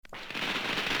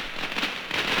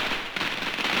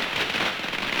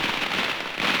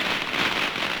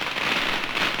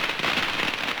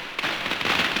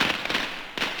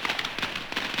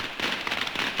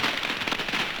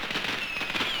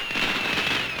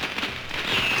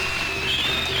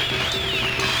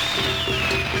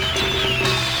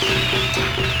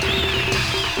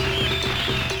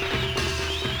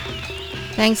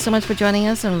Thanks so much for joining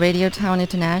us on Radio Taiwan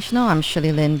International. I'm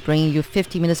Shirley Lin, bringing you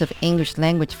 50 minutes of English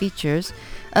language features.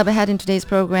 Up ahead in today's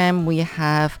program, we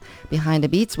have Behind the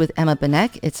Beats with Emma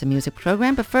Benek. It's a music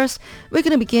program, but first, we're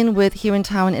going to begin with Here in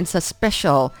Taiwan. It's a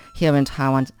special Here in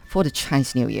Taiwan for the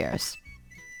Chinese New Year's.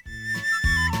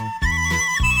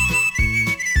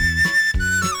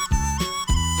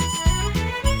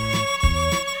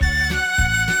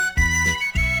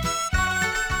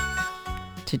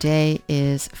 Today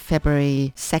is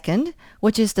February 2nd,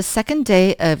 which is the second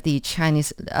day of the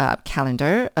Chinese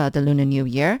calendar, the Lunar New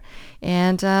Year.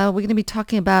 And we're going to be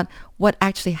talking about what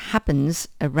actually happens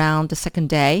around the second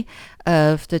day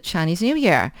of the Chinese New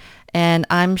Year. And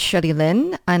I'm Shirley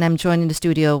Lin, and I'm joined in the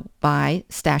studio by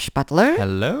Stash Butler.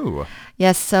 Hello.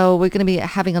 Yes, so we're going to be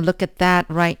having a look at that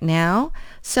right now.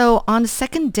 So on the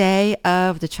second day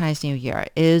of the Chinese New Year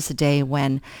is the day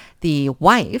when the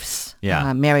wives,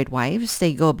 married wives,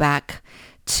 they go back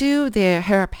to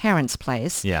her parents'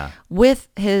 place with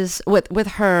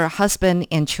her husband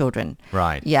and children.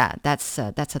 Right. Yeah, that's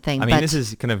a thing. I mean, this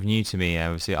is kind of new to me.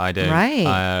 Obviously, I don't.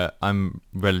 Right. I'm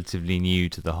relatively new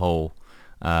to the whole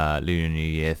Lunar New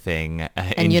Year thing.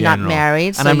 And you're general. Not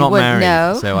married, so and I'm you not wouldn't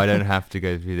married, know. So I don't have to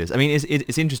go through this. I mean,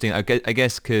 it's interesting. I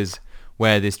guess because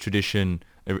where this tradition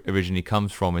originally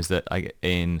comes from is that I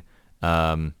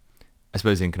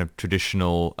suppose in kind of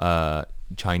traditional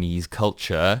Chinese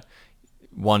culture,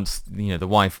 once the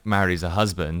wife marries a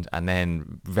husband and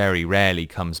then very rarely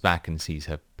comes back and sees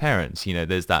her parents,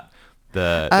 there's that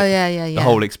the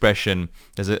whole expression.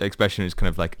 There's an expression that's kind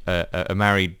of like a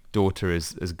married daughter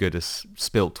is as good as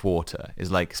spilt water, is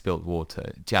like spilt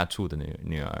water. 家出的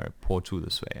女儿泼出的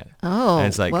水. Oh, and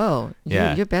it's like, whoa,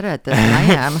 you're better at this than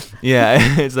I am. Yeah,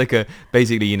 it's like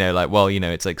basically,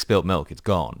 it's like spilt milk, it's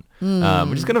gone.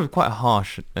 Which is kind of quite a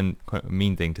harsh and quite a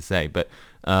mean thing to say. But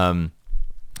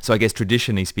so I guess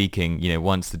traditionally speaking,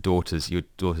 once your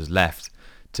daughter's left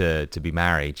to be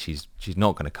married, she's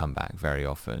not going to come back very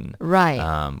often, right?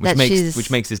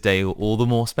 Which makes this day all the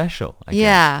more special, I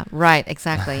guess. Right,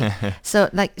 exactly. So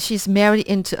like she's married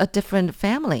into a different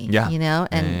family,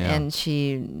 and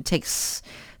she takes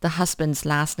the husband's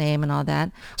last name and all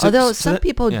that. Although some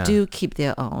people do keep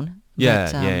their own.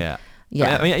 Yeah.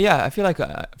 I feel like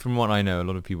from what I know, a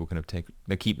lot of people kind of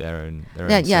keep their own.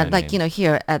 Like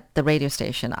here at the radio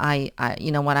station, I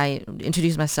when I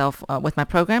introduce myself with my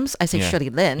programs, I say Shirley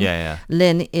Lin. Yeah.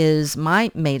 Lin is my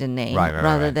maiden name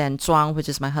rather than Zhuang, which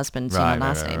is my husband's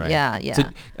last name. Right. Yeah. So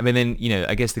I mean, then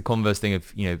I guess the converse thing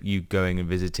of you going and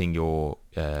visiting your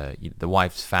the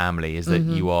wife's family is that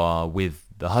you are with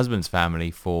the husband's family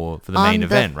for the main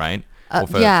event, right? Or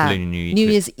for Lunar New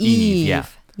Year's Eve. Yeah.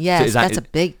 Yes, so that's a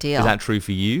big deal. Is that true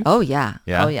for you? Oh, yeah.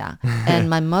 And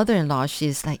my mother-in-law,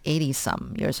 she's like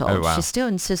 80-some years old. Oh, wow. She still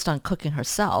insists on cooking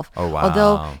herself. Oh, wow.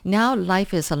 Although now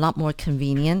life is a lot more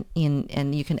convenient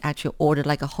and you can actually order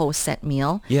like a whole set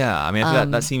meal. Yeah, I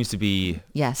mean, that seems to be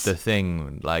the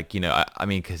thing. Like, I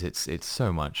mean, because it's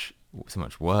so much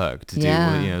work to do.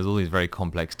 There's all these very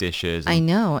complex dishes. I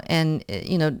know. And,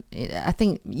 I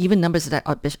think even numbers that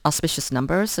are auspicious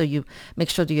numbers. So you make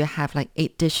sure that you have like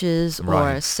 8 dishes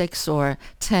or 6 or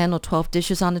 10 or 12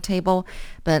 dishes on the table.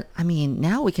 But I mean,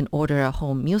 now we can order a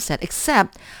whole meal set,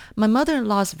 except my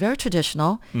mother-in-law is very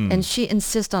traditional and she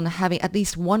insists on having at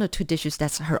least 1 or 2 dishes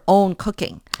that's her own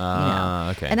cooking.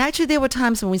 Okay. And actually there were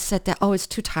times when we said that, it's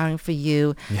too tiring for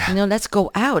you. Yeah. Let's go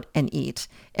out and eat.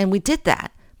 And we did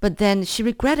that. But then she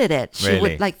regretted it. She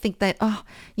would think that,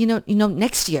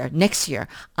 next year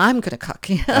I'm gonna cook.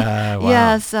 Wow.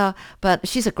 Yeah. So, but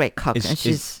she's a great cook and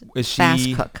she's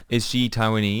fast cook. Is she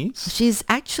Taiwanese? She's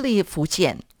actually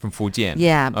Fujian. From Fujian.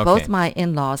 Yeah. Okay. Both my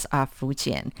in-laws are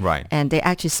Fujian. Right. And they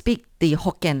actually speak the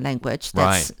Hokkien language.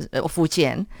 That's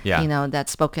Fujian. Yeah.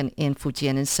 That's spoken in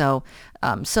Fujian, and so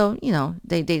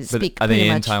they speak. But are they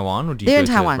in Taiwan, or do you? They're in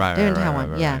Taiwan. They're in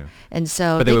Taiwan. Yeah. And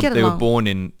so but they were born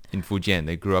in Fujian.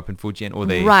 They grew up in Fujian, or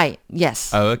they. Right.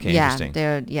 Yes. Oh, okay. Interesting.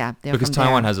 They're because from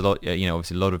Taiwan there. has a lot.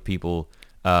 Obviously a lot of people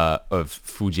of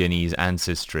Fujianese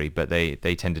ancestry, but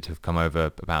they tended to have come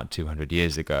over about 200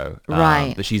 years ago.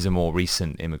 Right. But she's a more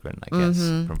recent immigrant, I guess,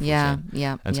 from Fujian.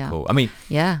 Yeah. That's cool. I mean,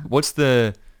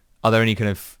 are there any kind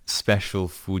of special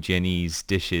Fujianese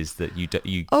dishes that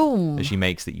that she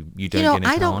makes that you don't get in Taiwan?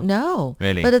 I don't know.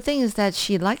 Really? But the thing is that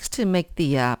she likes to make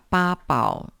the ba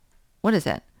bao. What is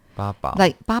it? Ba bao.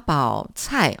 Like ba bao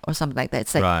cai or something like that.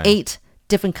 It's like 8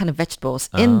 different kind of vegetables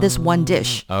in this one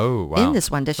dish. Oh, wow. In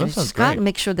this one dish. That And she's sounds got to great.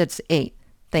 make sure there's 8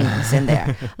 things in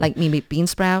there. Like maybe bean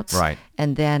sprouts. Right.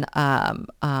 And then,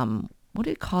 what do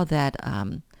you call that?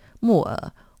 木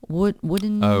耳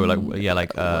wooden. Oh, like yeah,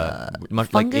 like like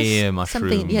fungus, ear mushroom.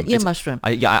 something. Yeah, ear mushroom.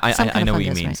 I Some kind know of what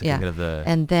you fungus, mean. right? It's Yeah. kind of the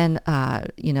And then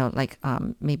like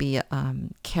maybe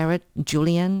carrot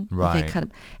julienne. Okay, Right. cut.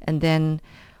 And then,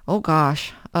 oh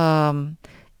gosh.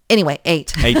 Anyway,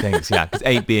 8. 8 things, yeah, because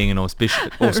 8 being an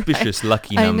auspicious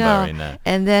lucky I number know. in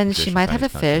And then she traditional might have a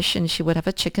Chinese culture. fish, and she would have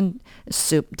a chicken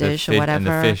soup dish or And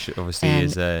whatever. the fish obviously And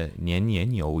is 年年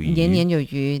有余. 年年有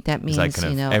余, that means, like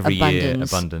kind of every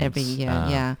abundance, year, every year, Ah.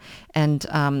 yeah. And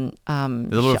There's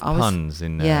a lot she of always, puns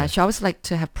in there. yeah, she always liked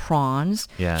to have prawns.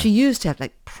 Yeah. She used to have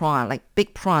like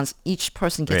big prawns. Each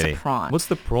person gets Really? a prawn. What's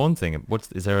the prawn thing?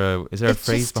 Is there a It's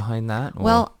phrase just- behind that? Or?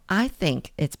 Well, I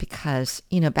think it's because,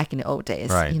 back in the old days,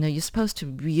 Right. you're supposed to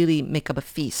really make up a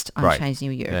feast on Right. Chinese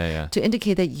New Year Yeah, yeah. to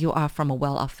indicate that you are from a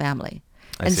well-off family.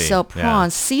 I And see, so yeah.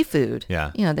 prawns, seafood,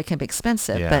 Yeah. they can be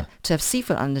expensive, Yeah. but to have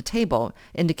seafood on the table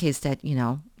indicates that,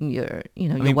 you're I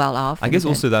you're well off. I guess and-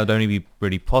 also that would only be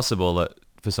really possible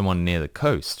for someone near the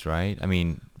coast, right? I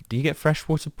mean, do you get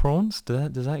freshwater prawns?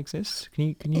 Does that exist?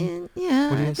 Can you? yeah,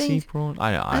 Would you I get sea think, prawn?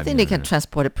 I think they can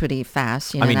transport it pretty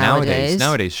fast, I mean, nowadays.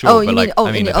 nowadays, sure. Oh, but you like, mean, oh,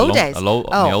 I mean, in the like old days? in the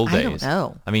old I days. don't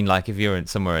know. I mean, like if you're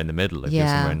somewhere in the middle, if you're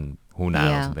Yeah. somewhere in Hunan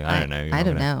or something, I don't know. I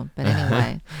don't know, but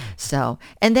anyway. So,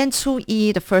 and then 初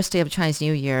一, the first day of Chinese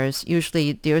New Year's,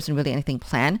 usually there isn't really anything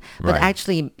planned. But Right.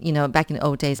 actually, back in the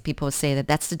old days, people say that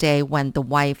that's the day when the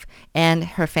wife and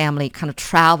her family kind of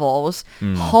travels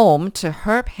Hmm. home to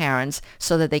her parents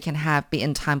so that they can be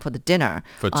in time for the dinner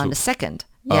For on two- the 2nd.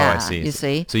 Oh, Yeah, I see. you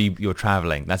see. So you're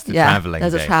traveling. That's the Yeah, traveling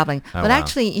that's day. a traveling. Oh, But wow.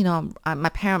 actually,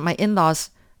 my in-laws,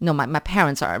 no, my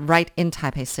parents are right in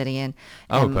Taipei City, and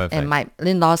perfect. and my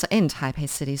in-laws are in Taipei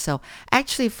City. So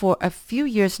actually, for a few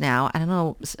years now, I don't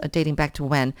know, dating back to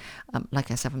when, like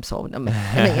I said, I'm so old,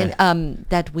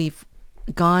 that we've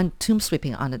gone tomb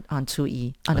sweeping on 初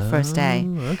一 on the first day,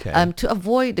 okay. to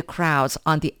avoid the crowds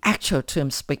on the actual tomb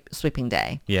sweeping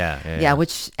day. Yeah.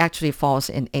 Which actually falls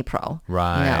in April.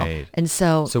 Right. And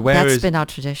so, So where that's is- been our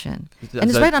tradition. Th- And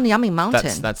it's that- right on the Yangming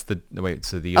Mountain. That's the wait.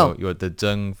 So Oh. your the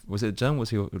Zheng, was it Zheng?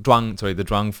 Was your Zhuang? Sorry, the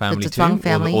Zhuang family the Zhuang tomb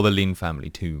family. or the Lin family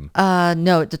tomb?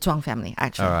 No, the Zhuang family,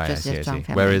 actually. All right, Just I the see. Zhuang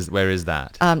family. Where is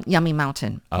that? Yangming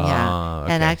Mountain. Ah,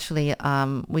 Yeah. And okay. actually,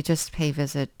 we just pay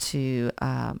visit to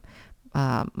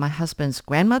my husband's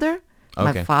grandmother,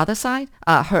 my Okay. father's side,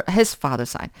 his father's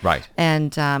side. Right.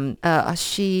 And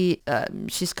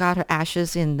she's got her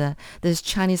ashes in this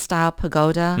Chinese style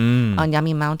pagoda on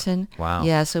Yangming Mountain. Wow.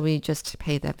 Yeah, so we just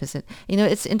pay that visit.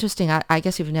 It's interesting. I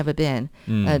guess you've never been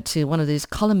to one of these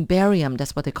columbarium.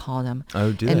 That's what they call them.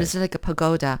 Oh, do and they? it's like a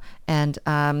pagoda, and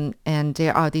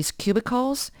there are these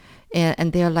cubicles,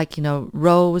 and they're like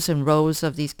rows and rows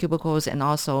of these cubicles, and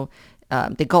also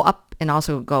they go up and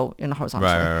also go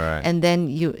horizontally. Right. And then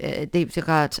they've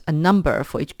got a number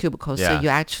for each cubicle, so Yeah. you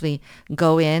actually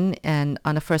go in and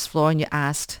on the first floor, and you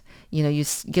ask. You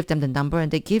give them the number,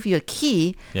 and they give you a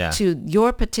key Yeah. to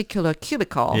your particular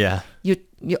cubicle. Yeah.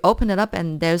 You open it up,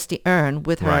 and there's the urn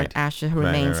with her Right. ashes, her Right,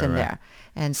 remains right, in right. there.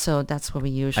 And so that's what we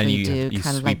And usually do,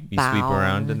 kind of like you bow. sweep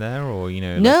around in there, or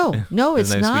No, like, no,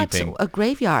 there's it's no not sweeping? a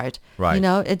graveyard. Right.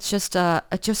 It's just a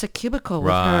cubicle with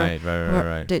Right,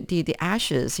 her, right. the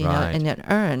ashes, Right. in an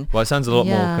urn. Well, it sounds a lot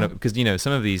more Yeah. kind of because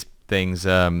some of these things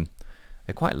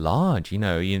they're quite large.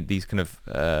 These kind of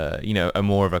are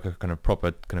more of a kind of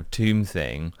proper kind of tomb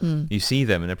thing. You see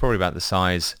them, and they're probably about the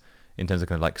size in terms of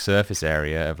kind of like surface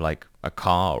area of like a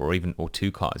car or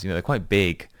two cars. They're quite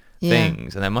big Yeah.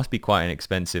 things, and that must be quite an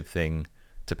expensive thing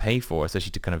to pay for,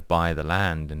 especially to kind of buy the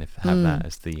land and have that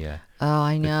as the Oh,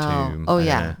 I know. tomb. Oh, I don't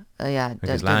yeah. know. Yeah.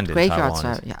 Because The land in graveyards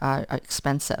Taiwan are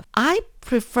expensive. I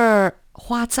prefer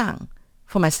花葬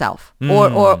for myself,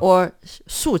 or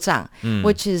树葬,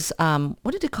 which is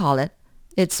what did they call it?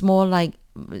 It's more like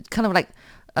kind of like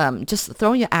just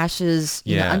throwing your ashes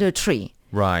Yeah. under a tree.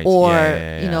 Right, Or,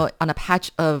 yeah. on a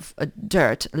patch of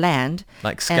dirt, land.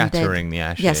 Like and then- scattering the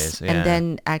ashes, Yes, yeah. and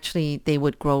then actually they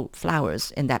would grow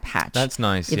flowers in that patch. That's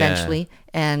nice, yeah. Eventually.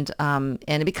 And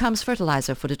it becomes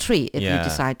fertilizer for the tree if you Yeah.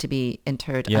 decide to be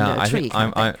interred Yeah, under a I tree. think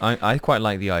kind of thing. I quite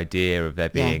like the idea of there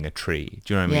Yeah. being a tree.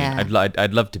 Do you know what I mean? Yeah.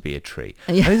 I'd love to be a tree.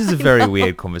 Yeah, This is a I very know.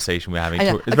 weird conversation we're having. I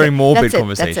know. It's a Okay, very morbid that's it,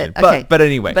 conversation. that's it. Okay. But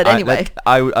anyway. But anyway.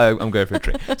 I'm going for a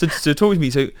tree. So talk with me.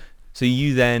 So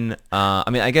you then, I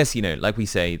mean, I guess, like we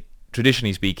say,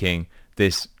 traditionally speaking,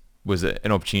 this was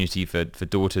an opportunity for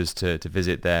daughters to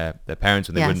visit their parents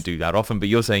when they Yes. wouldn't do that often. But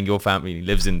you're saying your family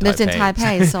lives in Taipei. Lives in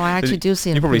Taipei, so I actually do see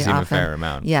him You probably pretty see him a often. fair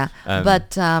amount. Yeah,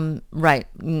 but right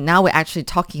now we're actually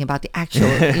talking about the actual,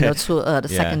 the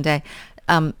Yeah. second day.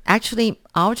 Actually,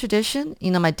 our tradition,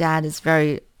 my dad is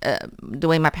very, the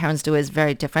way my parents do it is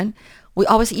very different. We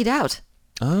always eat out.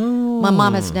 Oh. My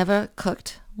mom has never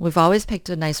cooked. We've always picked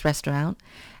a nice restaurant.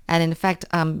 And in fact,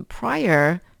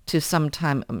 prior to some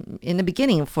time in the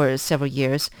beginning for several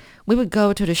years, we would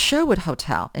go to the Sherwood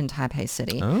Hotel in Taipei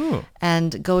City Oh.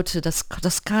 and go to the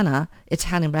Toscana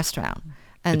Italian restaurant.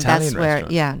 And Italian that's where,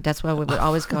 restaurant. yeah, that's where we would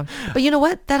always go. But you know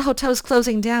what? That hotel is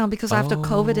closing down because after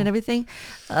COVID and everything,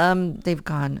 they've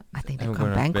gone, I think they've They've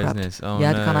gone gone out of bankrupt. business. Oh,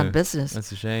 yeah, they've gone out no. of business.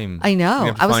 That's a shame. I know. You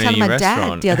have to I was find a telling new my dad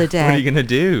restaurant. the other day. What are you going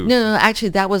to do? No, actually,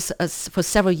 that was for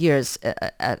several years,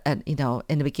 you know,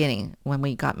 in the beginning when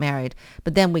we got married.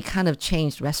 But then we kind of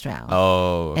changed restaurant.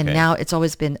 Oh, okay. And now it's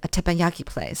always been a teppanyaki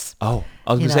place. Oh,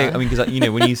 I was You going to say, know. I mean, because, you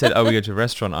know, when you said, oh, we go to a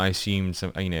restaurant, I assumed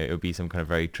some, you know, it would be some kind of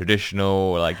very traditional,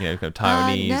 or like, you know, kind of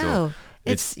Taiwanese. no. Or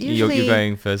It's you're usually...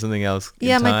 going for something else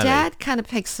Yeah, my entirely. dad kind of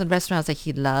picks the restaurants that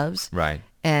he loves. Right.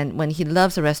 And when he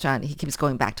loves a restaurant, he keeps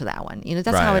going back to that one. You know,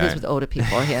 that's Right, how it is right. with older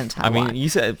people here in I Taiwan. mean, you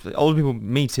said older people,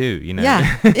 me too, you know.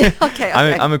 Yeah. Okay, okay.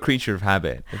 I'm a creature of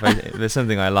habit. If there's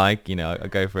something I like, you know, I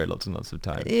go for it lots and lots of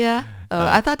times. Yeah.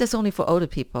 I thought that's only for older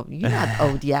people. You're not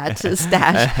old yet,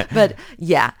 Stash. But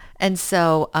yeah. And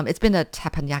so it's been a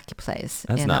teppanyaki place.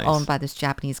 That's and nice. owned by this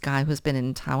Japanese guy who's been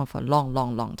in Taiwan for a long,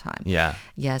 long, long time. Yeah.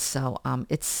 Yeah. So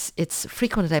it's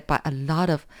frequented by a lot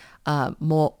of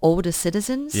more older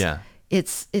citizens. Yeah.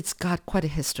 It's got quite a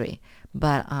history.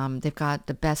 But they've got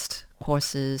the best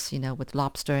courses, you know, with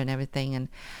lobster and everything. And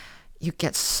you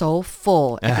get so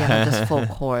full at the end of this full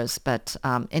course. But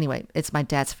anyway, it's my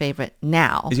dad's favorite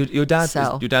now. Is your dad?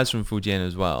 So- Your dad's from Fujian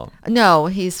as well. No,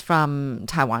 he's from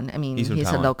Taiwan. I mean, He's he's, from a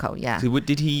Taiwan. local, yeah. So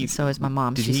did he? So is my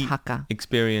mom. Did She's he Hakka.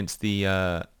 experience the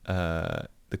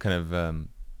kind of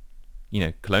you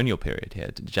know, colonial period here,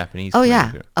 the Japanese? Oh colonial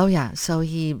yeah, period? oh yeah. So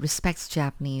he respects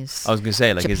Japanese. I was gonna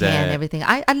say, like, Japan, is there? everything.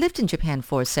 I lived in Japan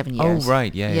for 7 Oh years.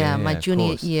 right, yeah, my of junior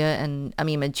course. year and I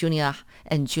mean my junior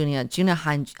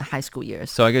high school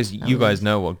years. So I guess you guys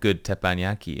know what good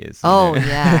teppanyaki is. you Oh know?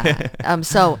 yeah.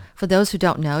 So for those who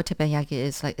don't know, teppanyaki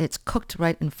is like it's cooked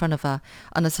right in front of on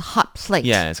a hot plate.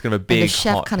 Yeah, it's kind of a And big the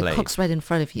chef hot kind of plate. cooks right in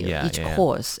front of you, Yeah, each yeah.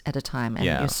 course at a time, and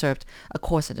Yeah. you're served a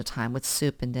course at a time with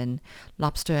soup and then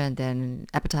lobster and then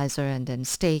appetizer and then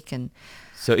steak and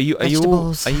So are you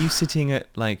vegetables. are you sitting at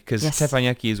like, because Yes.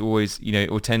 teppanyaki is always, you know,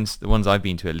 or tends, the ones I've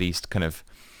been to at least, kind of,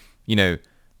 you know,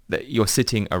 that you're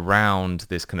sitting around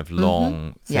this kind of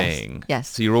long Yes, thing. yes.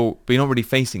 So but you're not really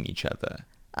facing each other.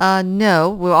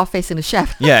 no, we're all facing the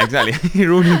chef. Yeah, exactly.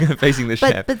 You're all facing the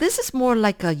chef. But this is more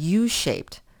like a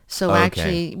U-shaped. So Oh, okay.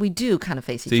 actually, we do kind of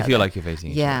face each So you other. feel like you're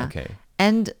facing each Yeah. other. Okay.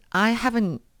 And I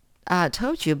haven't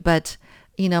told you, but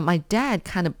you know, my dad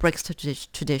kind of breaks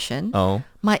tradition. Oh.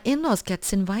 My in-laws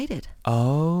gets invited.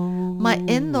 Oh. My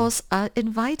in-laws are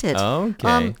invited.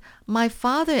 Okay. My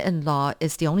father-in-law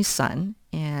is the only son,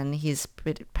 and he's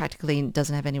practically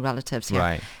doesn't have any relatives here.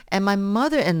 Right. And my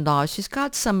mother-in-law, she's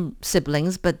got some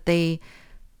siblings, but they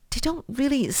don't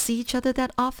really see each other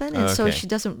that often, and so Okay. she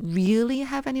doesn't really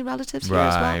have any relatives here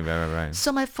as well. Right.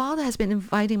 So my father has been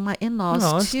inviting my in-laws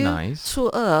Oh, that's to nice. 初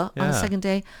二 on the Yeah. second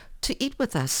day to eat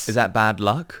with us. Is that bad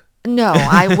luck? No,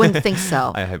 I wouldn't think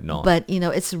so. I hope not. But, you know,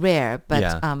 it's rare. But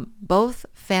Yeah. both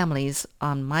families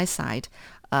on my side,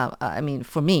 I mean,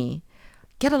 for me,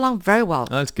 get along very well.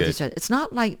 Oh, that's with good. each other. It's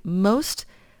not like most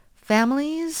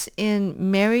families in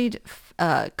married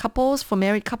couples, for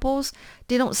married couples,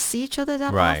 they don't see each other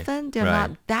that Right, often. They're right.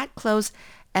 not that close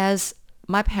as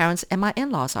my parents and my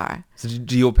in-laws are. So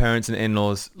do your parents and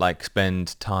in-laws like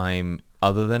spend time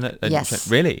other than at Yes.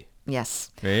 Really? Yes.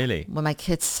 Really? When my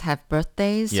kids have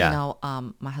birthdays, Yeah. you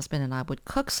know, my husband and I would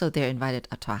cook, so they're invited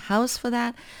to our house for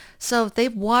that. So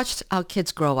they've watched our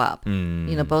kids grow up,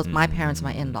 you know, both my parents and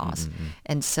my in-laws.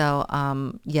 And so,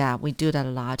 yeah, we do that a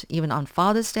lot. Even on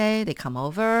Father's Day, they come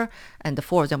over, and the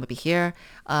four of them would be here.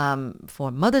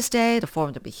 For Mother's Day, the four of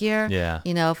them would be here. Yeah.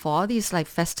 You know, for all these like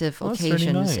festive Oh, that's really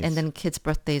occasions, nice. and then kids'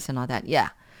 birthdays and all that. Yeah.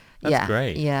 That's yeah.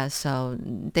 great. Yeah, so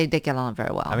they get along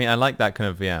very well. I mean, I like that kind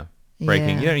of,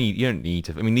 breaking. Yeah. You don't need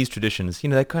to. I mean, these traditions, you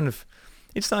know, they're kind of,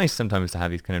 it's nice sometimes to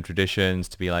have these kind of traditions,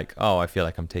 to be like, oh, I feel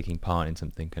like I'm taking part in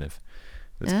something kind of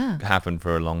that's Yeah. happened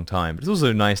for a long time. But it's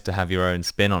also nice to have your own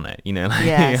spin on it, you know, like,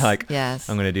 Yes, like yes.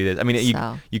 I'm going to do this. I mean,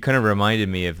 So- you kind of reminded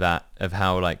me of that, of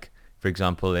how, like, for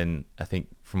example, I think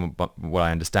from what I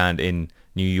understand, in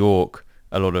New York,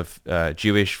 a lot of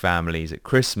Jewish families at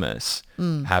Christmas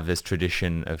have this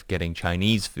tradition of getting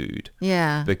Chinese food.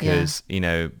 yeah. Because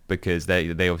because they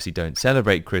obviously don't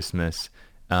celebrate Christmas,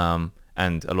 and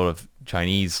a lot of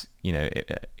Chinese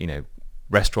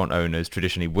restaurant owners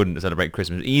traditionally wouldn't celebrate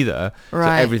Christmas either.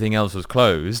 Right. So everything else was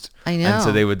closed. I And so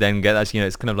know. they would then get that.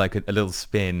 It's kind of like a little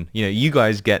spin. You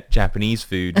guys get Japanese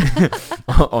food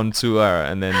on tour,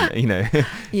 and then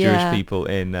Yeah. Jewish people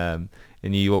in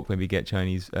in New York, maybe get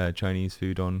Chinese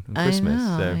food on I Christmas.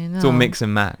 know, So I it's all know. mix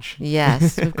and match.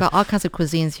 Yes, we've got all kinds of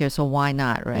cuisines here, so why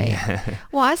not, right? Yeah.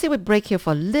 Well, I say we break here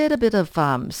for a little bit of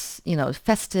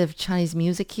festive Chinese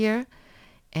music here,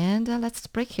 and let's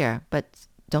break here. But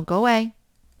don't go away.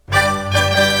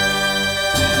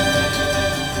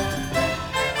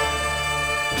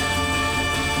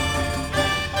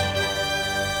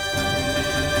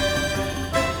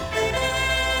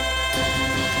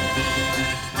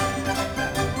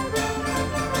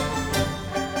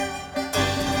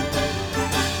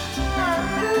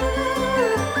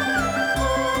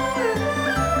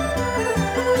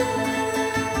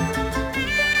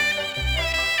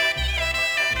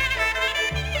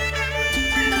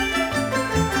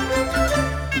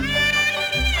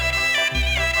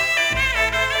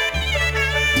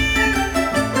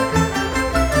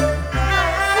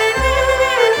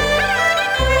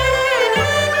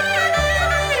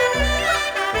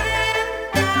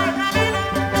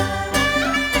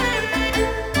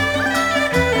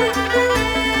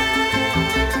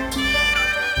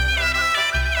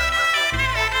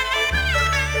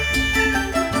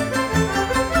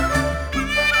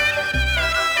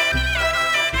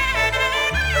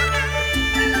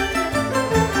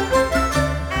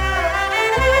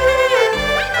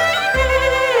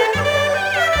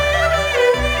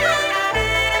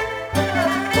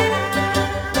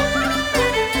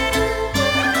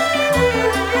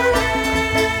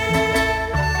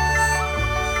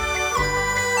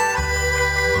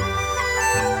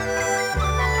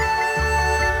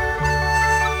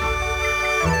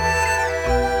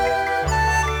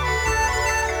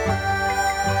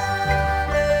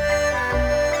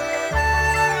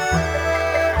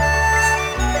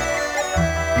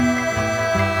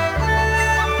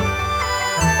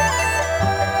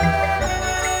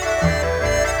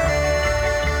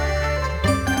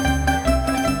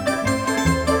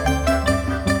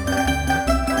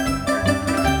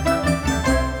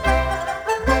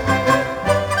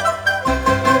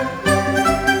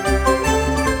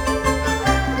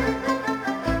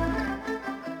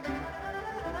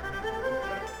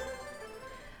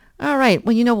 All right.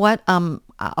 Well, you know what?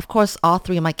 Of course, all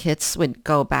three of my kids would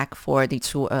go back for the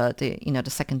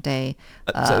second day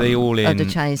So are they all of the in?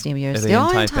 Chinese New Year's. Are they They're in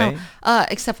all in Taipei? town,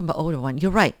 except for my older one. You're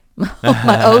right.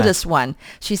 My oldest one,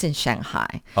 she's in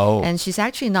Shanghai. Oh. And she's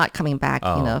actually not coming back.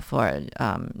 Oh. For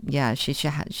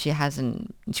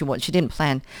she didn't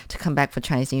plan to come back for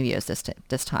Chinese New Year's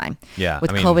this time. Yeah,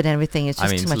 With I mean- COVID and everything, it's I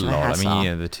just mean, too it's much a of a lot. hassle. I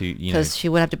mean, the two, Because she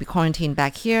would have to be quarantined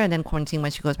back here and then quarantined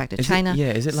when she goes back to is China.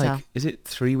 is it like, So- is it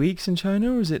 3 weeks in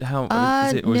China, or is it how?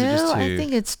 Is it, or no, is it just 2? I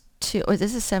think it's 2. Or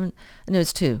this is 7. No,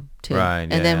 it's 2. Right,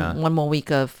 And yeah, then yeah. one more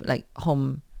week of like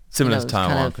home. Similar you to know,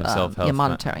 Taiwan, kind of, kind of self-help. yeah,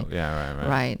 monitoring. Yeah, right.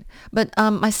 Right. But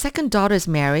my second daughter is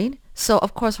married, so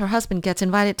of course her husband gets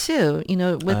invited too.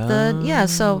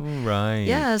 So right.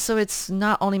 yeah, so it's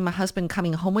not only my husband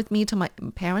coming home with me to my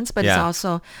parents, but it's Yeah.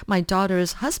 also my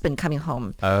daughter's husband coming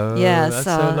home. Oh, yeah, that's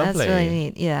so so that's really lovely.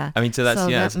 neat. Yeah. I mean, so that's-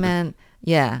 yeah, that it's- meant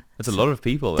yeah. That's a lot of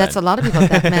people. That's a then. lot of people.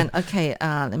 That meant okay.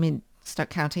 Let me start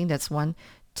counting. That's 1,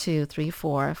 2, 3,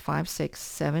 4, 5, 6,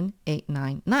 7, 8,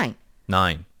 9, 9.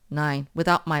 9. 9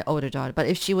 without my older daughter. But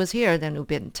if she was here, then it would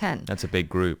be 10. That's a big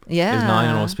group. Yeah. Is 9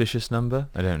 an auspicious number?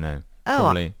 I don't know. Oh,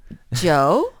 Probably.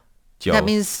 Joe. Joe. That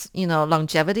means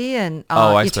longevity and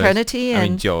I suppose. eternity. I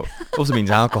mean, And Joe also means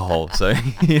alcohol. So,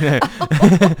 yeah,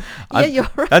 you're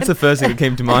right. That's the first thing that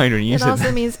came to mind when you It said also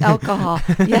that. means alcohol.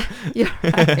 Yeah, you're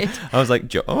right. I was like,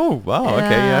 Joe. Oh, wow. Okay,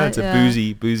 yeah. It's a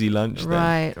Yeah. boozy lunch then.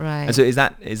 Right, right. And so is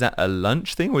that a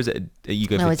lunch thing, or is it you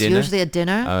go no, for it's dinner? usually a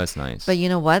dinner. Oh, that's nice. But you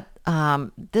know what?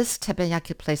 This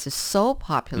teppanyaki place is so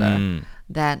popular Mm.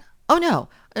 that no.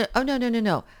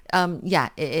 Yeah,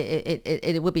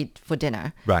 it would be for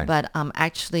dinner. Right. But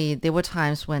actually, there were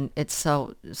times when it's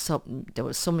so there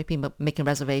were so many people making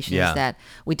reservations Yeah. that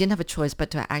we didn't have a choice but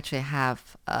to actually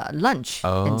have lunch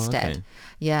Oh, instead. okay.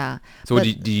 Yeah. So But-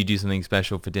 did you do something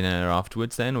special for dinner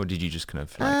afterwards then, or did you just kind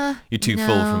of like you're too full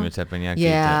no. from your teppanyaki?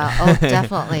 Yeah. Oh,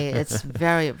 definitely. It's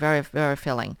very, very, very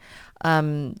filling.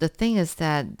 The thing is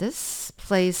that this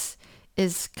place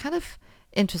is kind of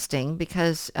interesting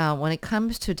because when it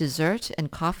comes to dessert and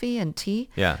coffee and tea,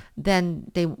 Yeah. then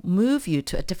they move you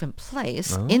to a different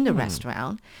place in the Oh.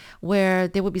 restaurant where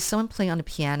there will be someone playing on the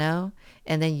piano,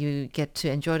 and then you get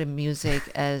to enjoy the music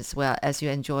as well as you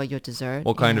enjoy your dessert.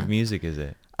 What kind Yeah. of music is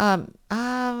it?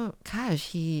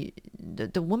 Gosh,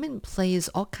 the woman plays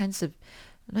all kinds of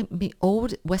like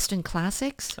old Western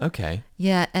classics. Okay.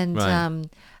 Yeah, and Right.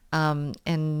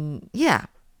 and yeah.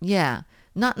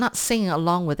 not singing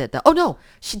along with it though. Oh no,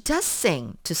 she does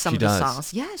sing to some She of the does.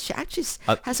 songs. Yeah, she actually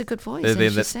has a good voice. They, and she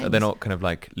they, sings. they're not kind of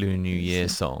like Lunar New Year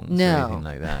songs or No. anything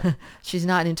like that. She's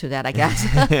not into that, I guess.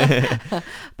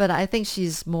 But I think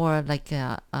she's more like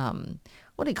a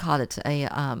what do you call it? A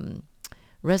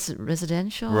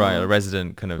residential, Right, a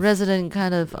resident kind of resident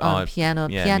kind of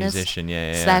pianist musician,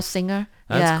 yeah. slash singer.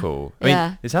 That's yeah. cool. I mean,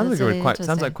 yeah. it sounds That's like really sounds like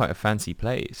interesting. quite a fancy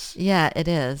place. Yeah, it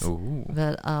is. Ooh.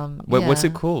 But What's yeah.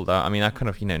 it called? I mean, I kind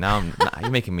of, now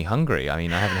you're making me hungry. I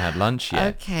mean, I haven't had lunch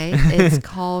yet. Okay, it's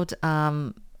called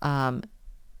Xinbing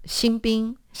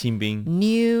Xinbing.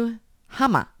 New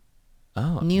Hama.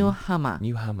 Oh, New Hama.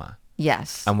 New Hammer.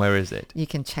 Yes. And where is it? You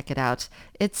can check it out.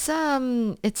 It's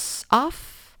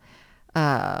off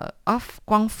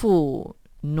Guangfu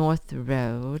North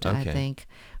Road, I Okay. think,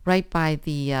 right by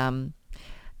the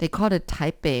they call it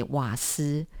Taipei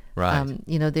Wasi. Right.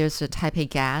 There's a Taipei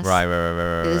Gas. Right.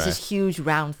 There's Right. this huge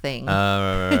round thing.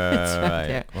 Right. It's right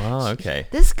there. Oh, okay.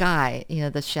 This guy,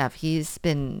 the chef, he's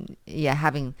been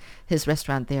having his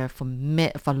restaurant there for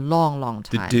a long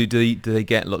time. Do they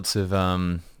get lots of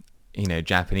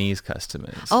Japanese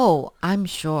customers? Oh, I'm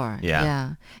sure. Yeah.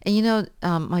 Yeah.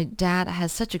 And my dad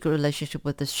has such a good relationship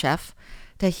with this chef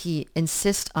that he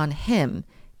insists on him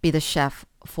be the chef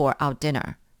for our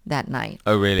dinner that night.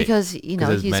 Oh, really? Because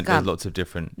there's he's got there's lots of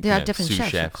different. there are different sous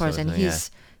chefs, of course, sort and of thing,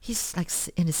 he's like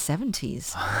in his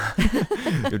 70s.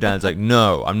 Your dad's like,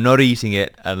 no, I'm not eating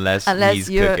it unless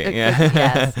he's you're cooking.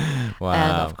 yes. Wow.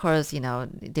 And of course,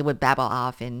 they would babble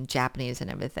off in Japanese and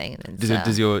everything. And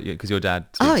Does your dad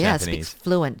speak oh yeah, Japanese? speaks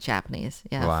fluent Japanese.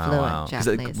 Yeah, fluent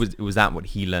Japanese. Was that what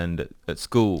he learned at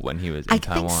school when he was in I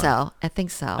Taiwan?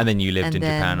 think so. And then you lived in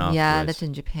Japan Yeah, I afterwards? lived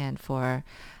in Japan for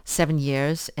 7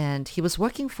 years, and he was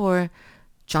working for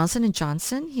Johnson &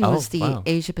 Johnson. He was the wow.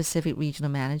 Asia Pacific regional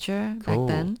manager Cool.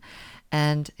 back then.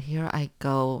 And here I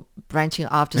go branching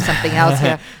off to something else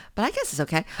here, but I guess it's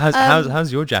okay.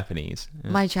 How's your Japanese?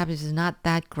 My Japanese is not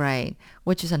that great,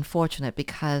 which is unfortunate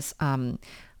because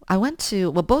I went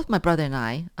to, both my brother and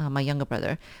I, my younger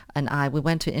brother and I, we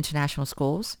went to international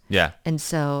schools. Yeah. And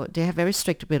so they have very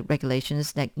strict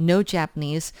regulations, like no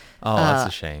Japanese. Oh, that's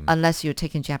a shame. Unless you're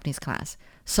taking Japanese class.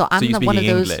 So I'm you're not one of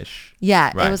speaking those. English?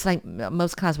 Yeah, Right. it was like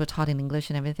most classes were taught in English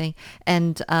and everything.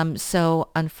 And so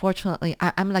unfortunately,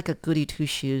 I'm like a goody two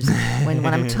shoes. when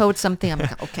I'm told something, I'm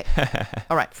like, okay,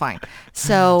 all right, fine.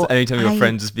 So anytime your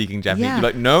friends are speaking Japanese, yeah. you're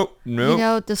like,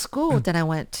 no. The school that I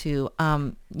went to,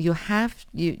 you have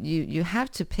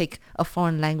to pick a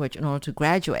foreign language in order to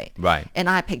graduate. Right. And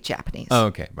I picked Japanese. Oh,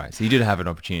 okay, right. So you did have an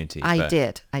opportunity. I but,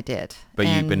 did. But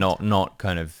And not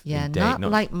kind of. yeah, in date,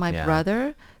 not like my yeah.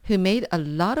 brother, who made a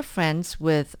lot of friends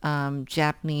with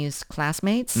Japanese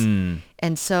classmates.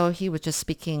 And so he was just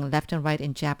speaking left and right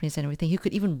in Japanese and everything. He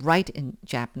could even write in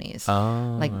Japanese.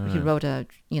 Oh, like he wrote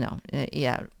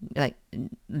like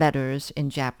letters in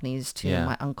Japanese to Yeah.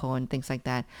 my uncle and things like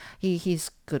that. He's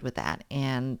good with that.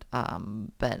 And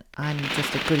but I'm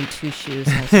just a goody two shoes.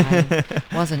 I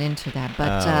wasn't into that.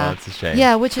 But that's a shame.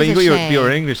 yeah, which but is a shame. But your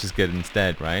English is good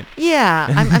instead, right? Yeah,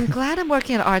 I'm glad I'm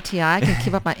working at RTI. I can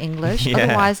keep up my English. Yeah.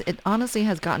 Otherwise, it honestly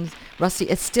has gotten rusty.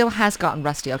 It still has gotten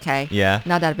rusty, okay? Yeah.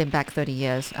 Now that I've been back 30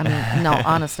 years. I mean, no,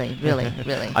 honestly, really.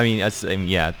 I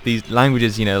mean, these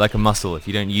languages, like a muscle. If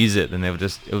you don't use it, then it'll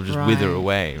just wither Right.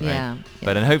 away, right? Yeah,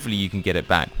 But and hopefully you can get it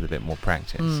back with a bit more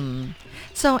practice.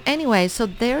 So anyway,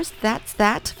 that's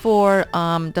that for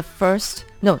the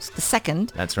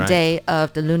second That's right. day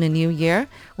of the Lunar New Year,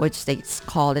 which they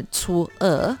call it 初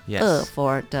二, Yes.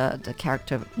 for the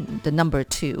character, the number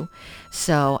 2.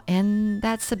 So, and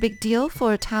that's a big deal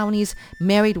for Taiwanese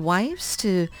married wives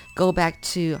to go back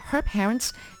to her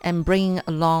parents and bring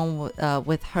along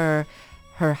with her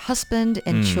husband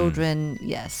and children.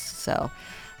 Yes, so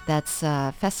that's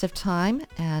a festive time,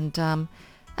 and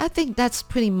I think that's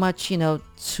pretty much,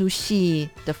除夕,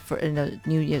 the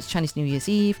New Year's, Chinese New Year's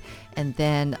Eve, and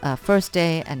then first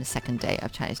day and the second day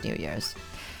of Chinese New Year's.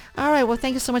 All right, well,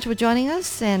 thank you so much for joining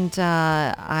us, and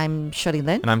I'm Shirley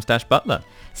Lin. And I'm Stash Butler.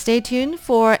 Stay tuned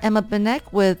for Emma Benek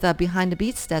with Behind the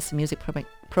Beats. That's the music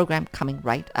program coming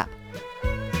right up.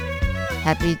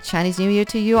 Happy Chinese New Year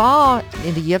to you all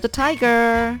in the Year of the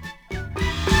Tiger.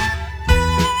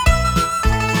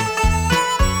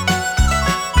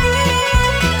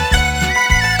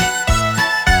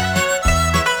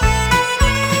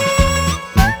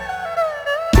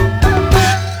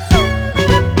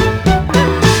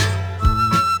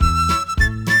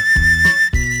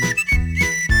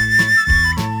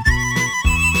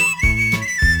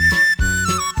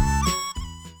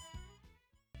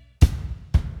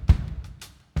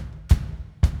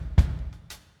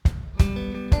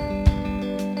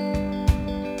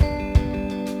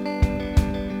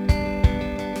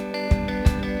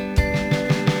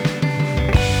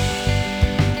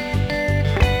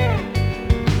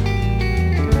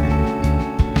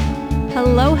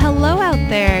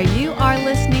 there. You are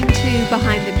listening to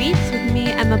Behind the Beats with me,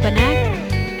 Emma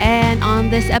Banek. And on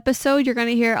this episode, you're going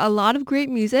to hear a lot of great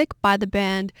music by the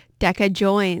band Decca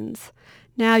Joins.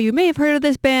 Now, you may have heard of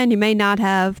this band, you may not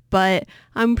have, but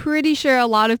I'm pretty sure a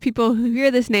lot of people who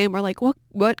hear this name are like,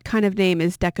 what kind of name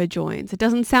is Decca Joins? It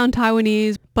doesn't sound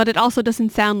Taiwanese, but it also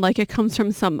doesn't sound like it comes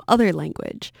from some other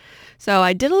language. So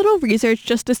I did a little research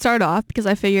just to start off because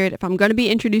I figured if I'm going to be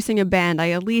introducing a band,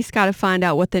 I at least got to find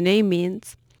out what the name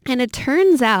means. And it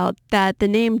turns out that the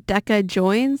name Decca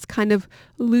Joins kind of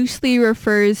loosely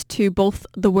refers to both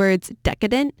the words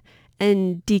decadent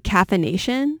and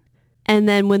decaffeination. And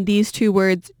then when these two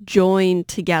words join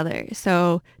together,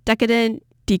 so decadent,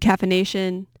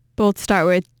 decaffeination, both start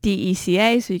with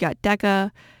D-E-C-A, so you got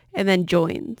Decca, and then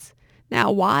joins. Now,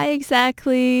 why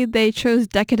exactly they chose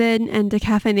decadent and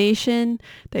decaffeination?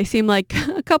 They seem like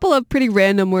a couple of pretty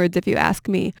random words if you ask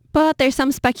me. But there's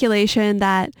some speculation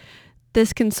that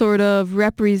this can sort of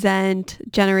represent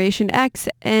Generation X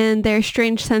and their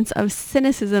strange sense of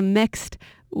cynicism mixed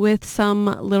with some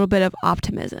little bit of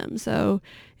optimism. So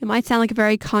it might sound like a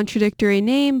very contradictory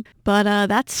name, but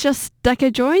that's just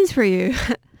Decca Joins for you.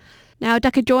 Now,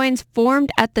 Decca Joins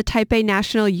formed at the Taipei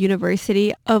National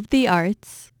University of the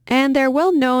Arts, and they're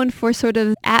well known for sort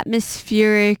of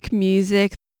atmospheric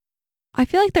music. I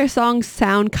feel like their songs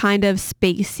sound kind of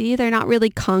spacey. They're not really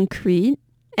concrete.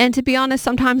 And to be honest,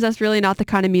 sometimes that's really not the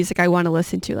kind of music I want to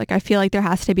listen to. Like, I feel like there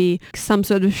has to be some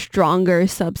sort of stronger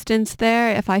substance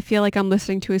there. If I feel like I'm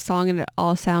listening to a song and it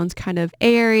all sounds kind of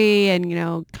airy and,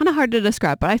 kind of hard to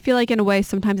describe, but I feel like in a way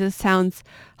sometimes it sounds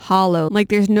hollow, like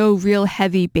there's no real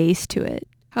heavy bass to it.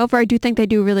 However, I do think they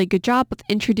do a really good job of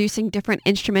introducing different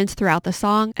instruments throughout the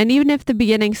song. And even if the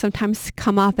beginnings sometimes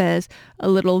come off as a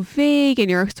little vague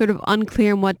and you're sort of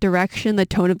unclear in what direction the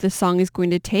tone of the song is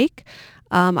going to take,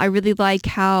 I really like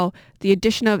how the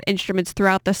addition of instruments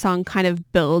throughout the song kind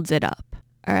of builds it up.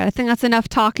 All right, I think that's enough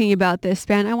talking about this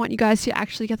band. I want you guys to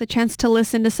actually get the chance to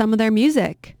listen to some of their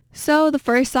music. So the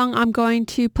first song I'm going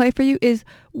to play for you is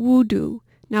Voodoo.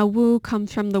 Now, Wu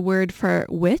comes from the word for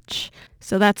witch.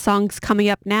 So that song's coming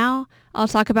up now. I'll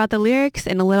talk about the lyrics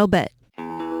in a little bit.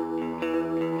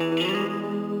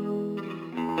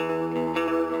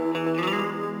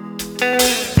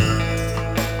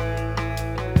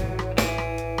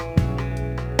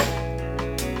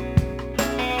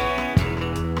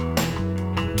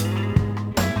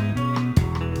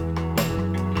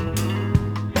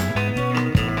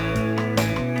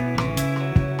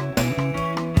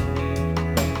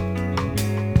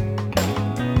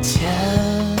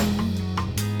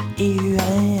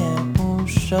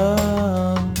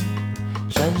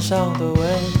 上的味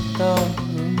道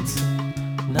如此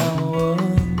难闻，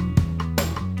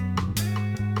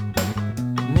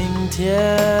明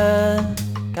天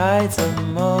该怎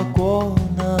么过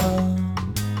呢？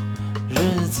日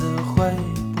子会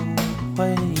不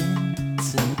会因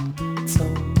此走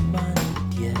慢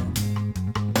点？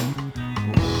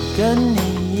我跟你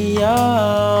一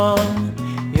样，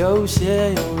有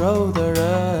血有肉的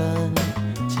人，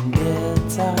请别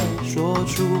再说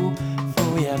出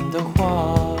敷衍的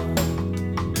话。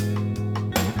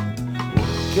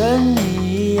跟你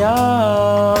一样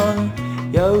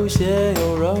有血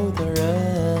有肉的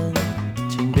人，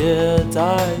请别再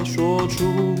说出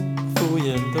敷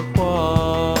衍的话。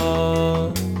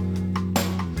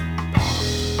跑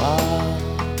吧，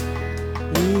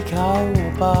离开我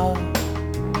吧，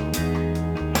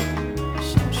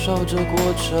享受这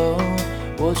过程，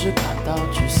我只感到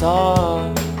沮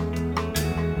丧。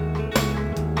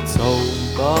走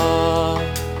吧，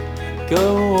跟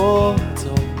我走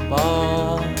吧，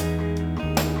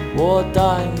我带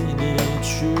你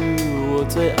去我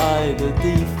最爱的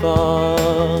地方，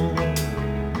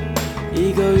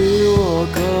一个与我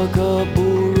格格不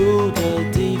入的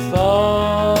地方，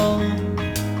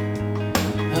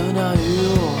和那与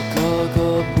我格格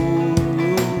不入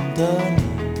的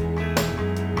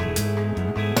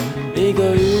你，一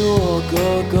个与我格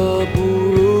格不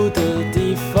入的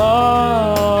地方，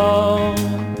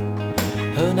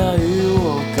和那与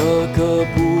我格格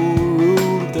不入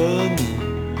的你。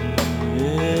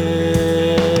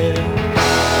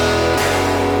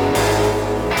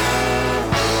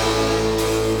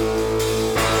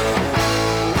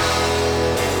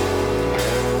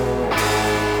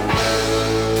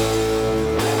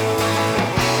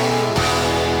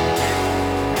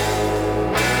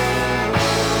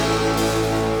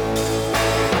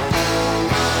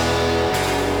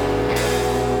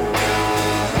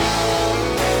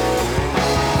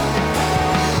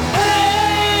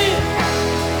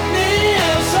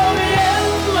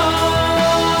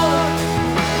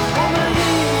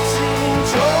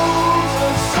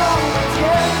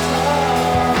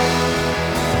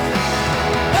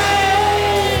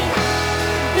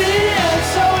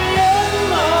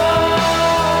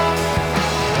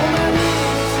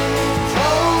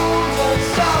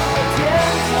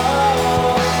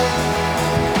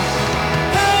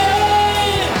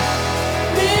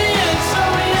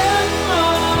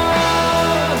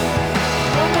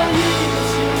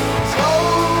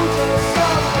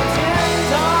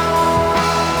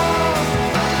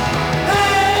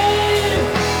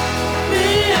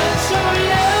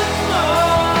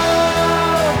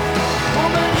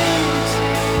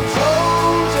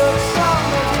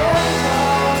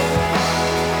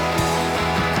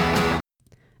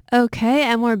Okay,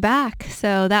 and we're back.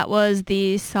 So that was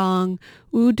the song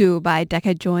Udu by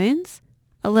Decca Joins.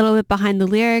 A little bit behind the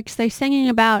lyrics, they're singing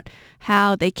about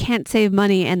how they can't save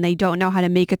money and they don't know how to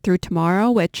make it through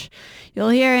tomorrow, which you'll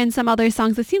hear in some other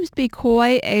songs. It seems to be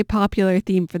quite a popular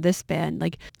theme for this band.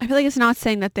 Like, I feel like it's not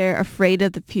saying that they're afraid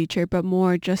of the future, but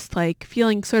more just like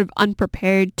feeling sort of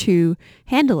unprepared to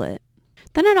handle it.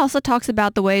 Then it also talks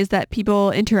about the ways that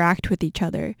people interact with each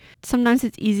other. Sometimes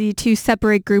it's easy to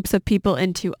separate groups of people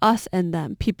into us and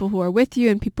them, people who are with you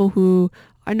and people who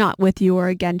are not with you or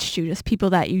against you, just people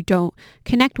that you don't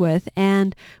connect with.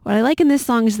 And what I like in this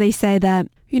song is they say that,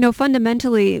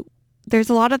 fundamentally, there's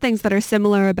a lot of things that are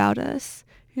similar about us.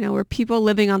 We're people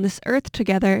living on this earth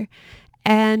together,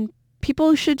 and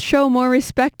people should show more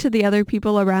respect to the other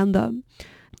people around them.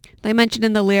 They mentioned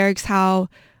in the lyrics how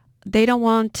they don't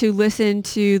want to listen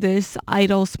to this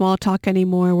idle small talk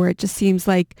anymore where it just seems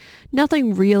like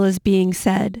nothing real is being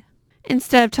said.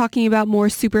 Instead of talking about more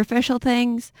superficial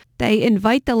things, they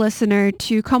invite the listener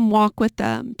to come walk with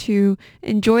them, to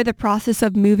enjoy the process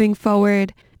of moving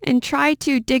forward, and try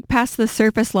to dig past the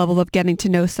surface level of getting to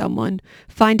know someone,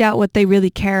 find out what they really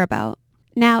care about.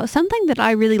 Now, something that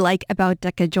I really like about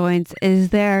Decca Joins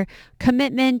is their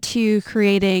commitment to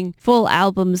creating full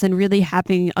albums and really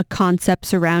having a concept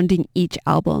surrounding each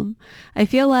album. I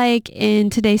feel like in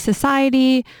today's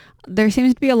society, there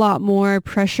seems to be a lot more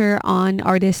pressure on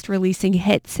artists releasing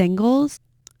hit singles.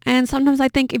 And sometimes I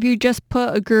think if you just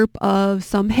put a group of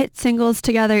some hit singles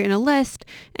together in a list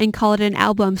and call it an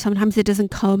album, sometimes it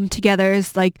doesn't come together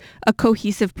as like a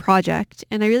cohesive project.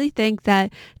 And I really think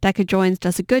that Decca Joins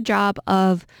does a good job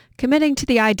of committing to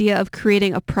the idea of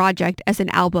creating a project as an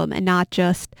album and not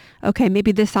just, okay,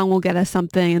 maybe this song will get us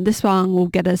something and this song will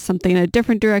get us something in a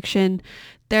different direction.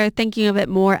 They're thinking of it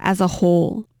more as a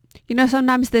whole.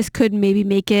 Sometimes this could maybe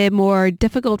make it more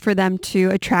difficult for them to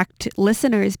attract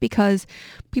listeners because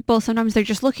people, sometimes they're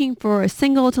just looking for a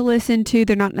single to listen to.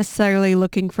 They're not necessarily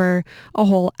looking for a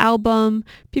whole album.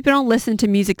 People don't listen to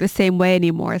music the same way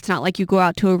anymore. It's not like you go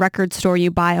out to a record store and you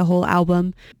buy a whole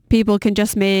album. People can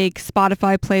just make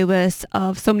Spotify playlists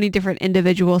of so many different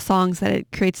individual songs that it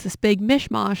creates this big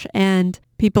mishmash, and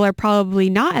people are probably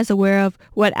not as aware of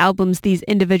what albums these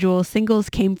individual singles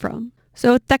came from.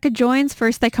 So with Decca Joins,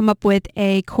 first they come up with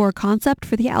a core concept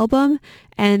for the album,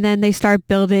 and then they start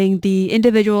building the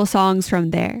individual songs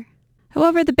from there.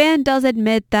 However, the band does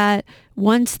admit that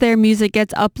once their music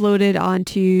gets uploaded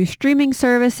onto streaming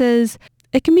services,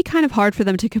 it can be kind of hard for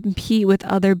them to compete with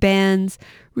other bands,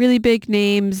 really big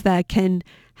names that can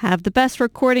have the best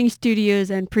recording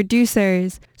studios and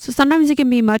producers. So sometimes it can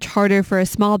be much harder for a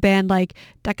small band like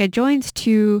Decca Joins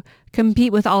to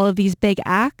compete with all of these big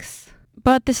acts.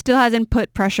 But this still hasn't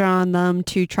put pressure on them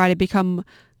to try to become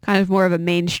kind of more of a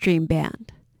mainstream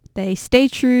band. They stay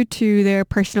true to their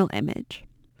personal image.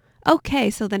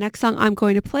 Okay, so the next song I'm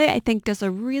going to play I think does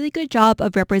a really good job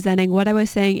of representing what I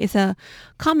was saying is a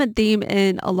common theme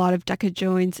in a lot of Decca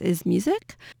Joins'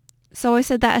 music. So I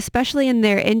said that especially in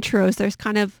their intros, there's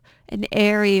kind of an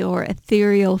airy or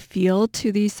ethereal feel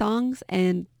to these songs,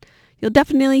 and you'll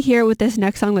definitely hear it with this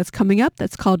next song that's coming up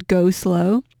that's called Go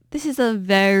Slow. This is a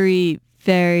very,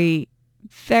 very,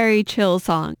 very chill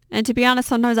song. And to be honest,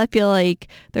 sometimes I feel like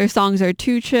their songs are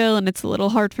too chill and it's a little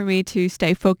hard for me to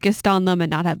stay focused on them and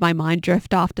not have my mind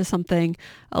drift off to something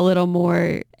a little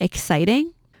more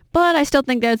exciting. But I still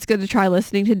think that it's good to try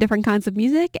listening to different kinds of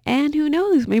music, and who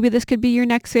knows, maybe this could be your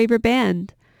next favorite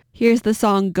band. Here's the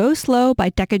song Go Slow by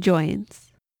Decca Joins.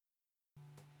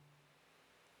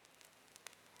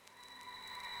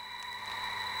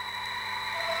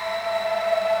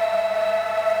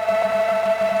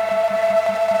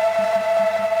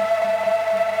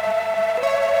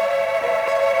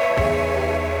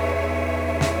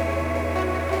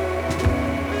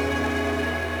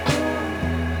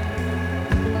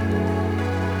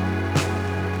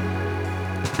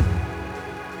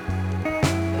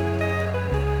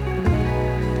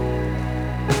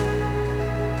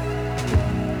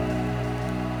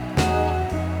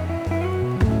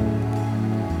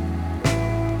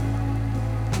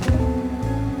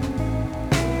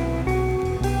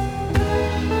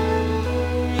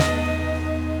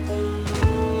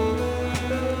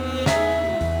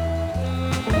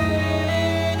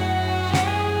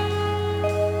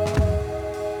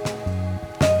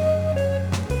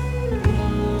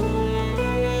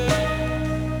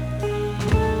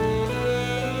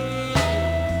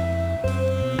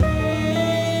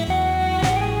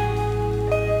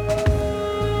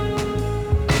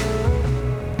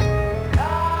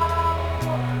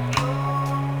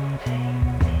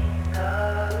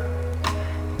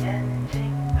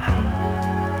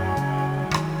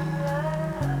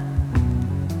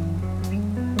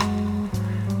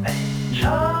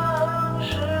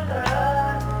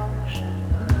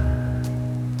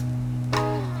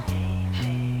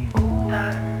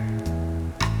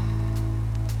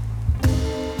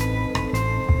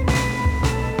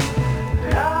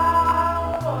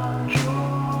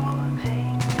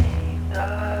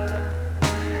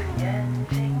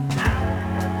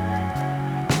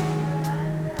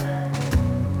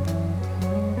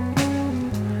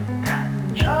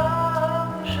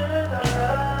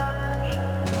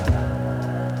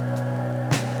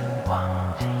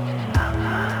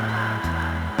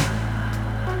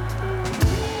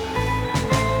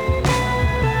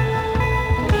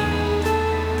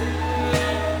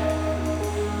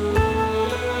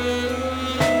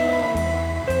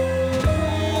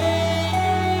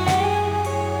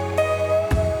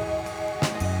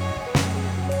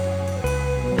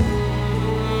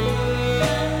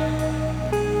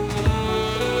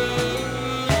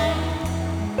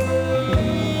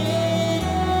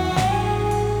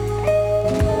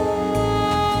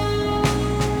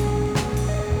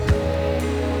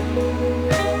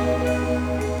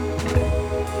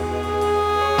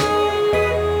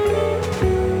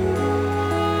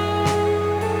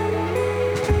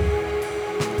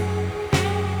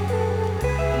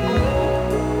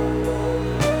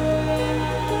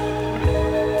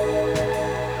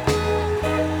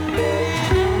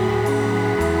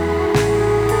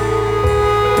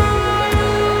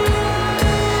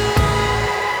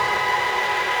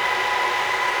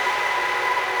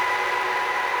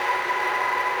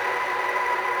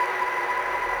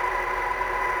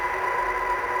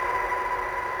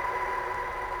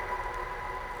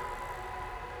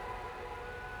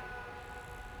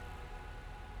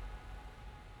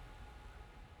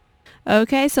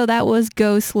 Okay, so that was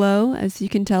Go Slow. As you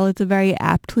can tell, it's a very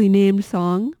aptly named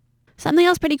song. Something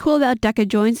else pretty cool about Decca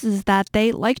Joins is that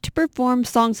they like to perform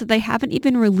songs that they haven't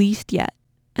even released yet.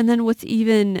 And then what's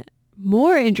even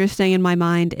more interesting in my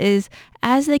mind is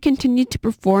as they continue to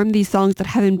perform these songs that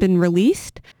haven't been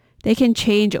released, they can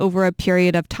change over a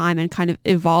period of time and kind of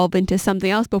evolve into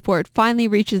something else before it finally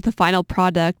reaches the final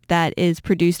product that is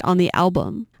produced on the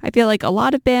album. I feel like a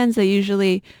lot of bands, they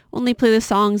usually only play the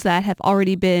songs that have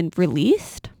already been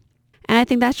released. And I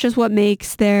think that's just what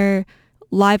makes their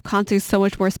live concerts so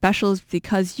much more special, is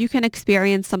because you can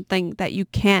experience something that you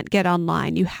can't get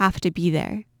online. You have to be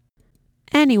there.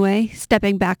 Anyway,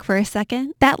 stepping back for a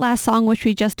second, that last song which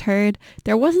we just heard,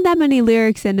 there wasn't that many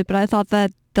lyrics in it, but I thought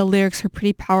that the lyrics were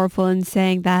pretty powerful in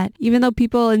saying that even though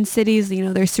people in cities,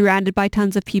 they're surrounded by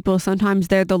tons of people, sometimes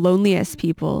they're the loneliest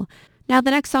people. Now,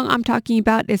 the next song I'm talking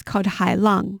about is called Hai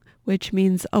Lang, which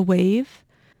means a wave.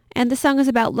 And the song is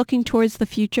about looking towards the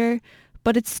future,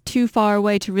 but it's too far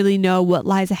away to really know what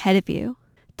lies ahead of you.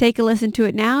 Take a listen to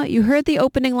it now. You heard the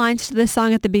opening lines to this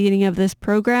song at the beginning of this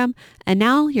program, and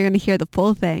now you're going to hear the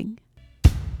full thing.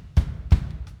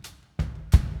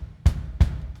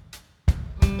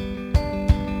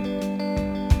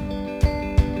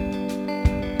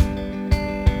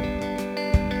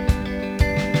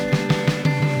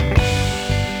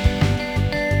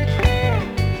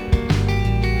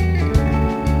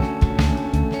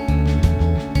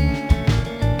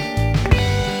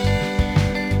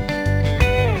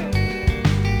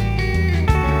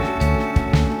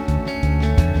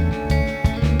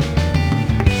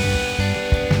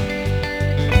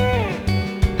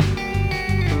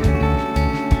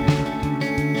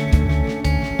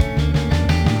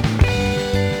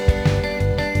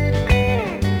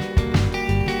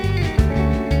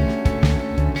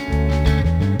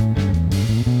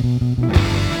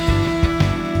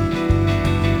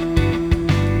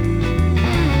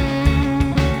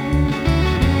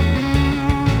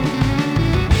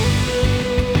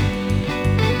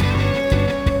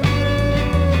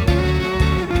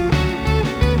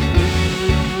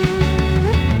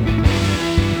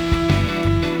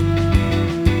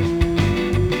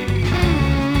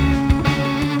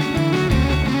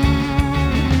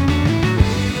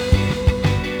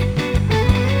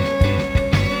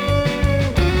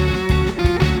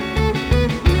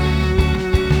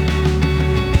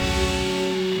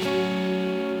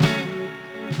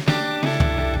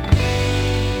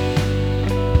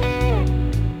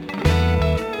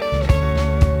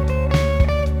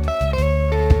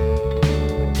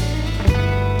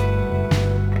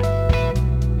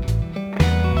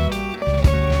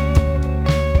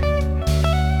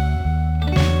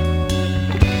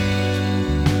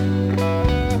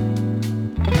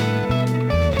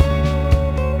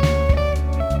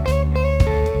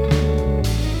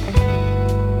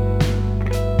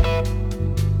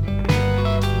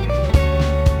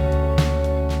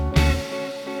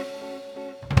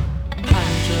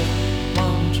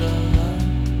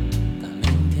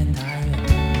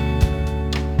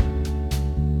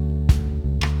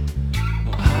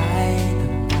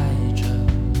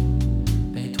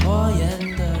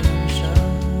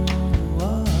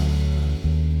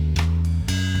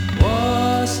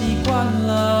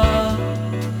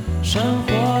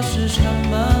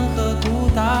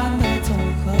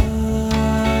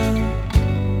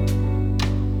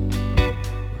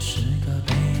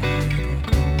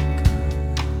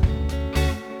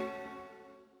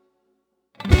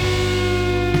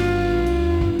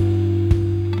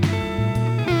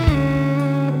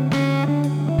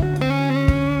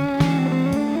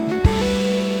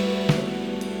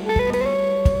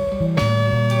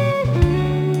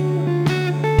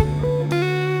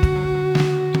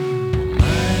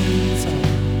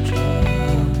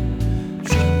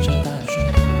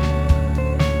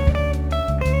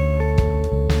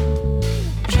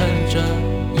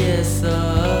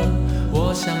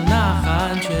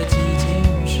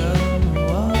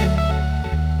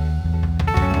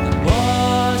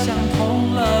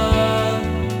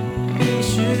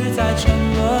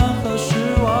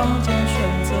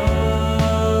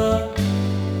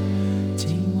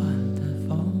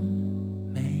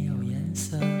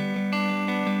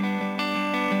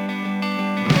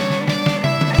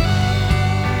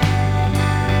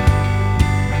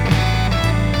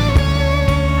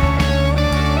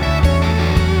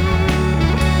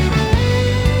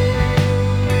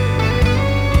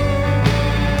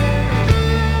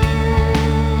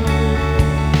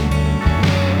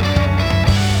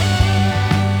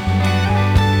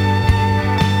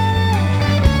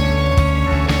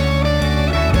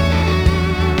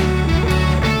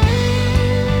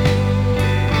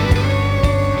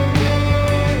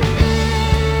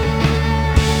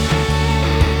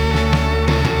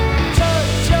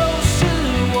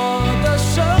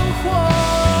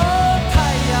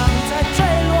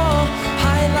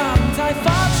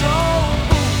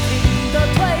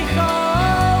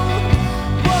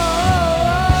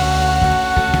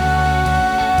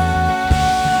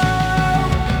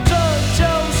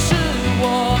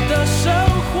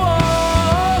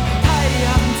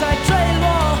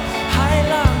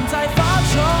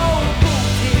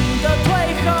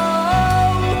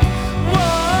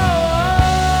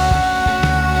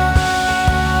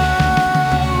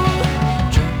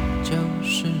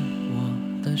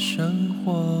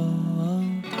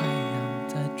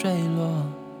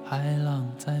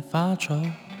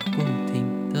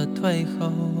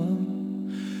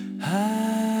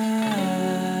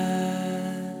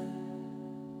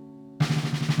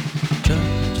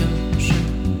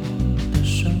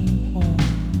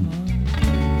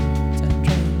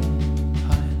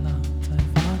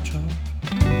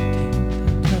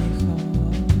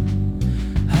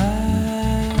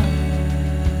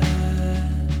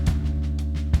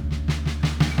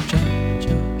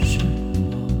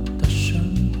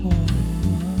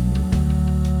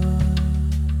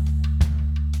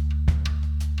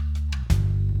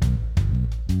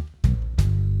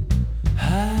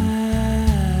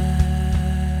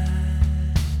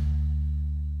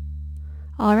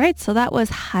 All right, so that was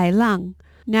Hai Lang.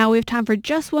 Now we have time for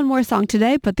just one more song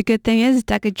today, but the good thing is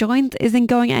Decca Joins isn't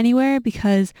going anywhere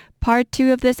because part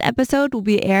 2 of this episode will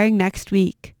be airing next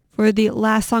week. For the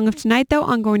last song of tonight, though,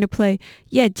 I'm going to play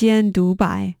夜间独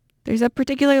白. There's a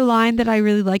particular line that I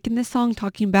really like in this song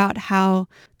talking about how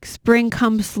spring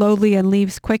comes slowly and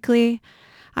leaves quickly.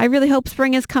 I really hope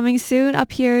spring is coming soon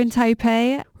up here in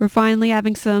Taipei. We're finally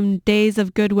having some days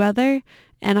of good weather,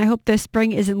 and I hope this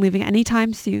spring isn't leaving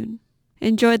anytime soon.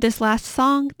 Enjoyed this last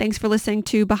song. Thanks for listening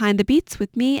to Behind the Beats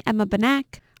with me, Emma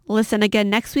Banak. Listen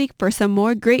again next week for some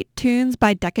more great tunes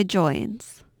by Decca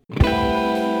Joins.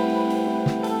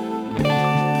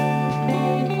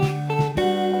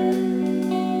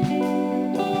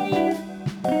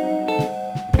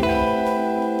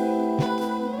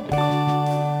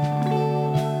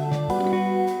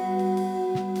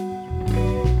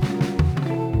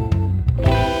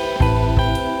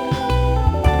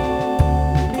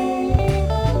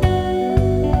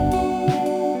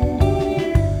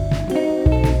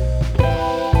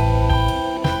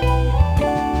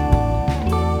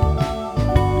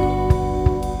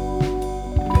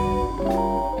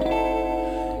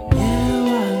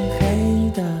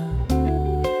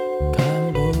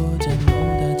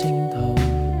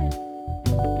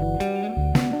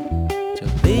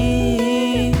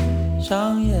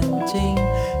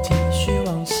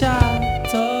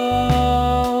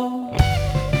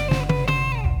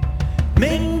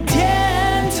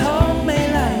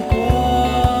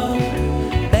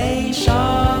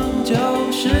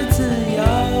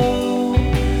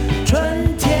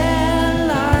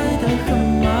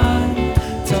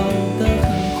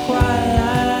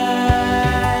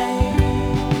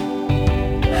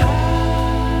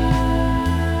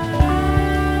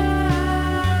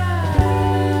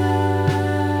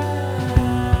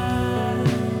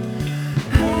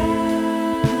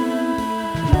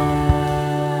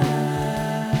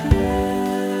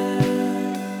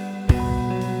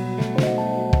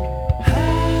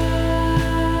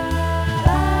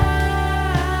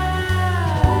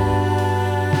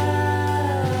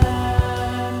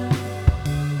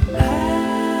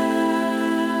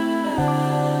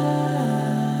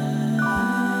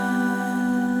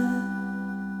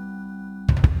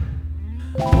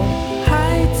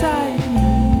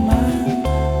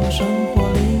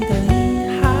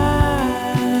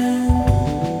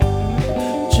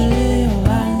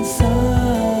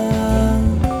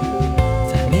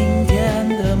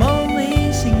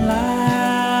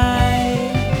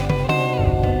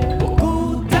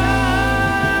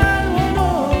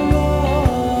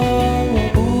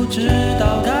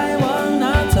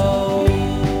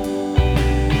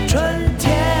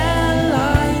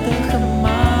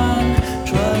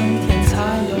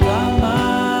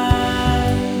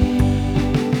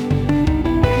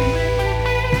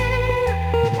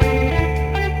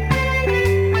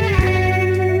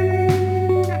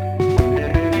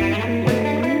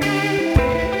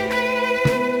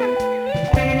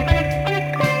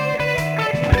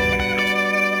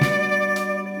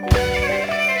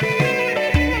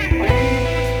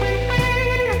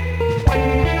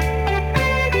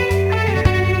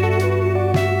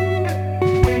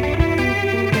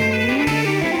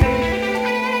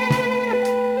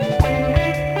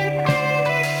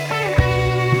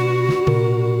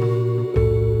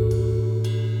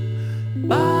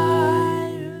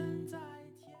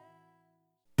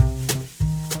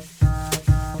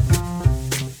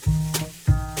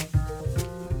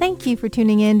 Thank you for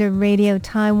tuning in to Radio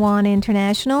Taiwan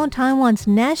International, Taiwan's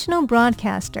national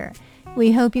broadcaster.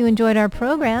 We hope you enjoyed our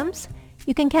programs.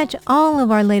 You can catch all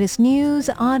of our latest news,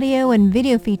 audio, and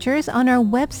video features on our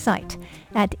website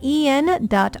at en.rti.org.tw.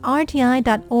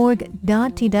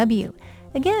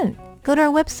 Again, go to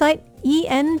our website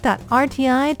en.rti.org.tw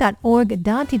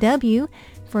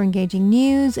for engaging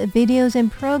news, videos,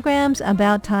 and programs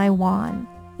about Taiwan.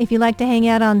 If you'd like to hang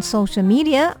out on social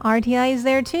media, RTI is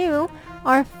there too.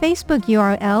 Our Facebook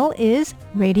URL is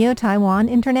Radio Taiwan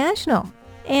International.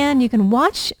 And you can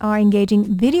watch our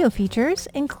engaging video features,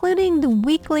 including the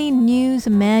weekly news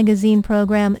magazine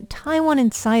program Taiwan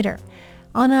Insider,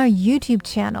 on our YouTube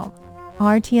channel,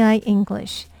 RTI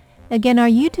English. Again, our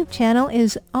YouTube channel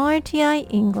is RTI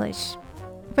English.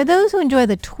 For those who enjoy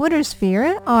the Twitter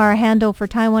sphere, our handle for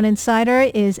Taiwan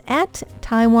Insider is at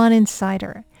Taiwan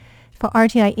Insider. For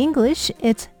RTI English,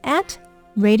 it's at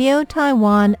Radio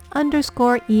Taiwan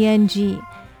 _ENG.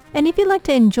 And if you'd like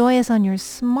to enjoy us on your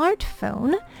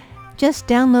smartphone, just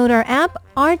download our app,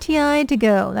 RTI To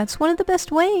Go. That's one of the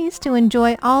best ways to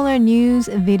enjoy all our news,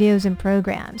 videos, and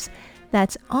programs.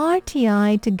 That's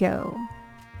RTI To Go.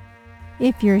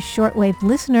 If you're a shortwave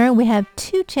listener, we have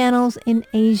 2 channels in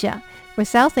Asia. For For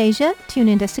South Asia, tune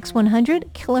into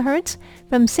 6100 kHz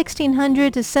from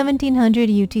 1600 to 1700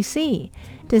 UTC.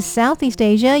 To Southeast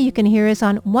Asia, you can hear us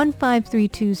on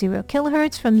 15320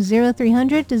 kHz from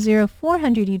 0300 to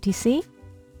 0400 UTC.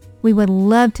 We would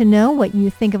love to know what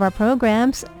you think of our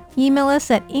programs. Email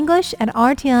us at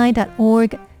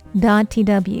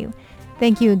english@rti.org.tw.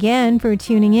 Thank you again for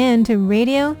tuning in to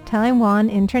Radio Taiwan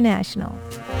International.